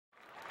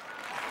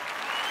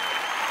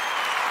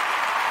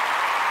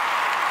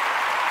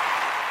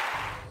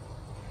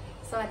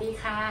ดี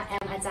ค่ะ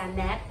I'm อาจารย์แ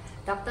นท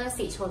Dr.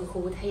 สิชน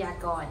คูทยา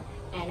กร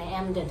and I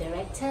am the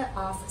Director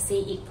of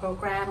CEIC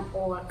Program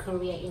or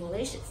Career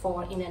English for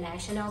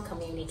International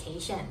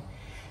Communication.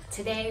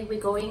 Today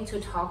we're going to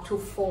talk to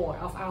 4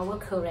 of our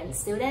current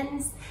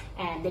students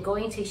and they're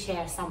going to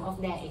share some of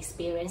their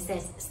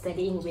experiences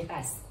studying with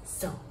us.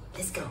 So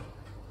let's go.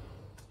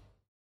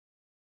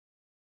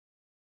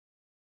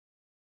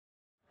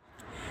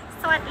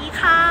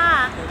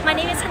 My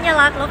name is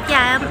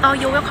Thammasat.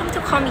 You're welcome to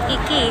call me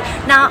Iki.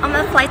 Now I'm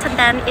a flight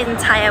attendant in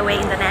Thai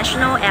Airways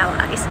International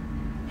Airlines.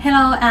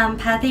 Hello, I'm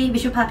Patty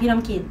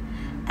Vishupapiramkit.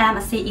 I'm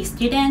a CEIC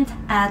student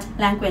at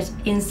Language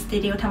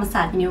Institute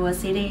Thammasat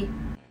University.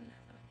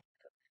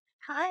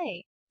 Hi,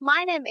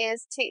 my name is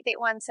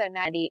Titwan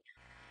Sonadi.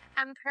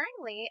 I'm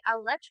currently a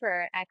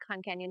lecturer at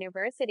Konkan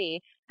University,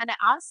 and I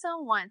also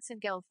want to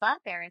go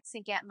further to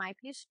get my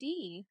PhD.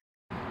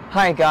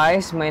 Hi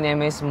guys, my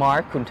name is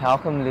Mark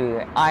Kuntaukamlu.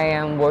 I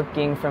am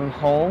working from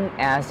home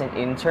as an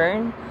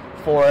intern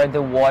for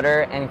the Water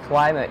and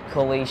Climate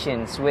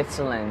Coalition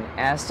Switzerland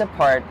as a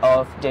part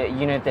of the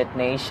United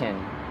Nations.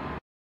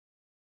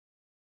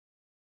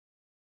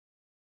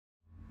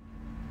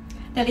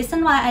 The reason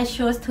why I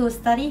chose to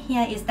study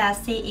here is that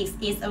CEIC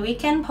is a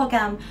weekend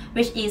program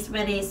which is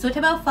really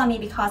suitable for me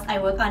because I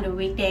work on the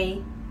weekday.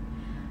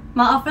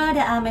 Moreover,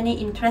 there are many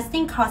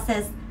interesting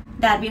courses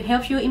that will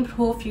help you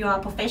improve your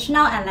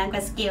professional and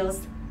language skills.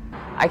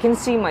 I can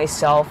see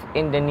myself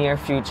in the near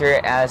future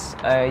as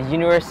a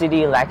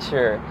university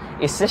lecturer.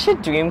 It's such a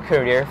dream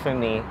career for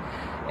me.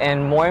 And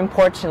more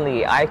importantly,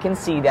 I can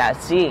see that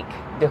CEIC,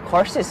 the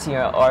courses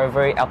here are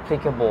very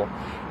applicable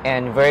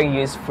and very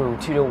useful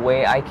to the way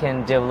I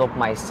can develop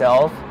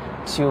myself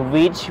to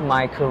reach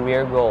my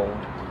career goal.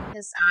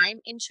 Because I'm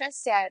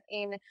interested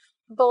in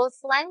both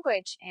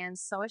language and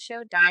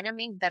social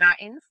dynamics that are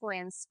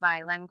influenced by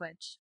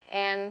language.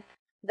 And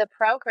the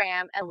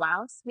program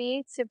allows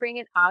me to bring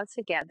it all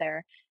together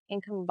in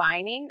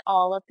combining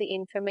all of the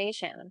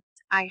information.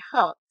 I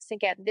hope to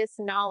get this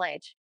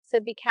knowledge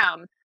to become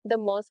the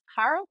most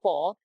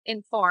powerful,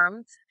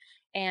 informed,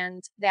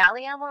 and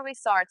valuable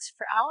resource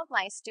for all of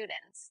my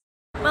students.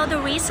 Well,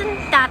 the reason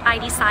that I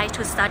decided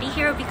to study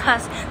here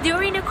because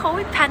during the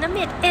COVID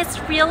pandemic, it's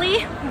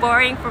really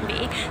boring for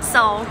me.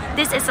 So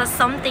this is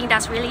something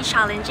that's really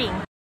challenging.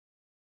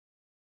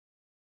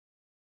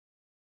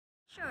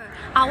 Sure,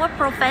 our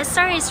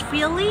professor is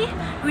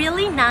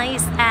really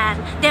nice and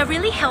they're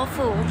really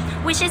helpful,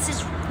 which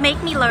is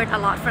make me learn a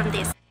lot from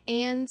this.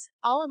 And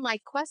all of my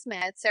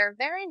classmates are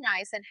very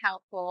nice and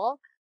helpful.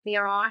 They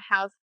all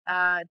have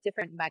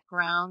different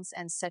backgrounds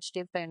and such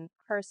different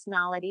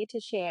personality to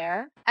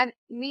share. And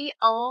we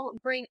all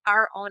bring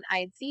our own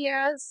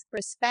ideas,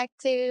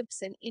 perspectives,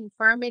 and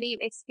informative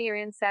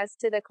experiences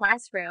to the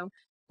classroom,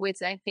 which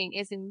I think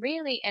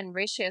really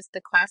enriches the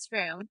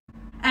classroom.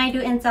 I do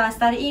enjoy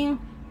studying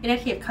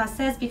elective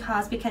courses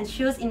because we can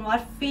choose in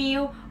what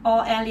field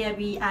or area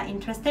we are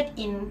interested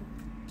in.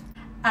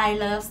 I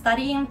love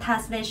studying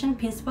translation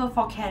principle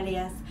for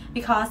careers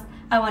because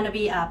I want to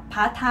be a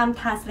part-time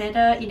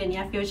translator in the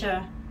near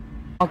future.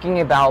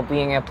 Talking about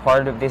being a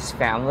part of this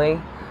family,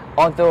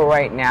 although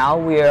right now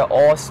we are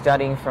all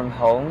studying from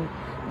home,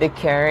 the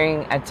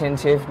caring,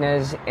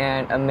 attentiveness,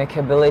 and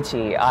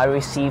amicability I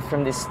receive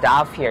from the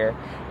staff here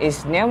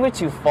is never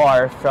too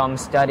far from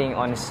studying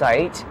on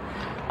site.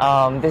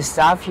 The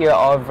staff here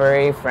are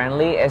very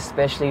friendly,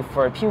 especially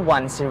for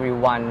P1 Series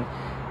 1.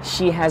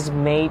 She has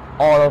made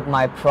all of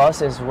my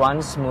process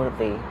run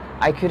smoothly.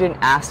 I couldn't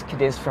ask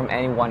this from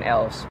anyone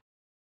else.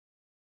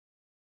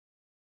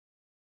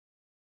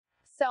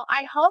 So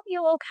I hope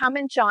you will come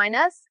and join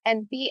us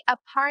and be a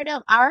part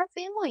of our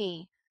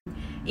family.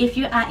 If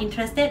you are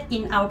interested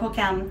in our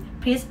program,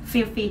 please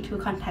feel free to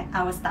contact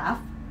our staff.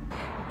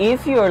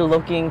 If you are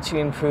looking to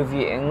improve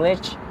your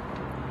English,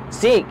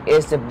 CEIC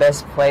is the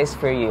best place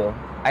for you.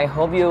 I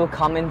hope you will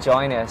come and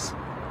join us.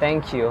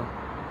 Thank you.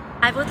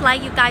 I would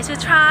like you guys to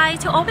try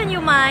to open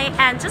your mind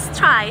and just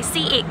try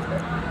CEIC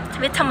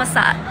with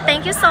Thammasat.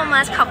 Thank you so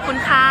much. ขอบคุณ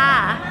ค่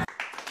ะ